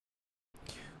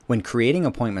When creating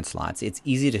appointment slots, it's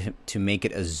easy to make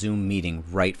it a Zoom meeting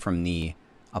right from the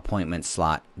appointment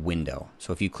slot window.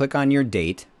 So if you click on your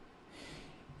date,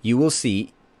 you will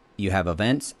see you have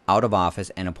events, out of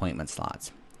office, and appointment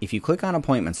slots. If you click on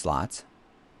appointment slots,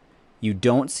 you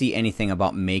don't see anything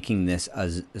about making this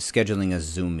scheduling a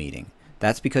Zoom meeting.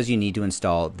 That's because you need to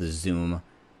install the Zoom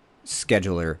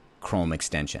Scheduler Chrome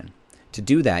extension. To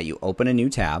do that, you open a new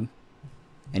tab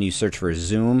and you search for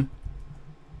Zoom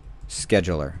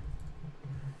Scheduler,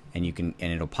 and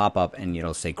it'll pop up and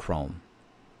it'll say Chrome.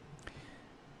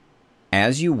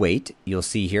 As you wait, you'll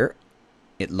see here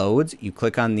it loads. You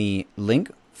click on the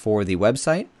link for the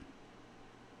website.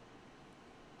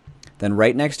 Then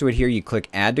right next to it here, you click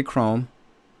Add to Chrome,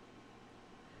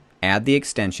 add the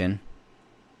extension,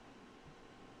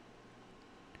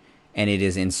 and it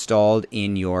is installed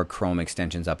in your Chrome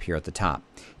extensions up here at the top.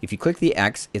 If you click the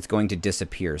X, it's going to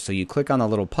disappear. So you click on the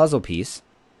little puzzle piece,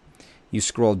 you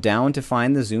scroll down to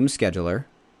find the Zoom Scheduler,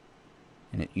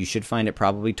 and you should find it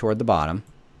probably toward the bottom.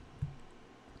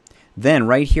 Then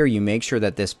right here, you make sure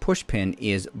that this push pin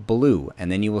is blue, and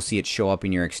then you will see it show up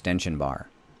in your extension bar.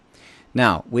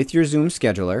 Now, with your Zoom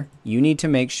Scheduler, you need to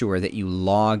make sure that you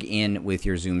log in with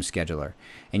your Zoom Scheduler.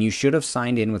 And you should have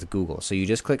signed in with Google. So you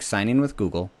just click Sign in with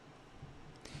Google.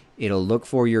 It'll look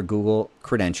for your Google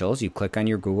credentials. You click on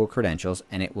your Google credentials,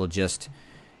 and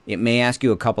it may ask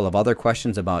you a couple of other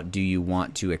questions about, do you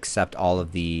want to accept all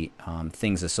of the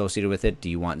things associated with it? Do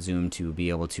you want Zoom to be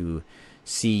able to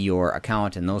see your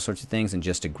account and those sorts of things, and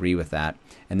just agree with that.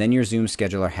 And then your Zoom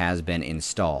Scheduler has been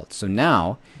installed. So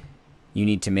now you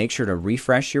need to make sure to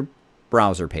refresh your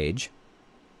browser page.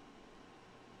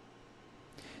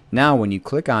 Now when you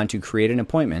click on to create an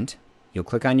appointment, you'll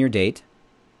click on your date,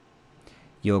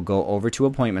 you'll go over to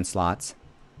appointment slots,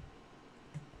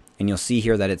 and you'll see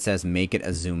here that it says make it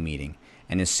a Zoom meeting.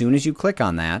 And as soon as you click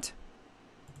on that,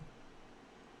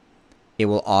 it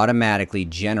will automatically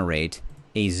generate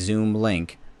a Zoom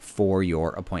link for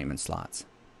your appointment slots.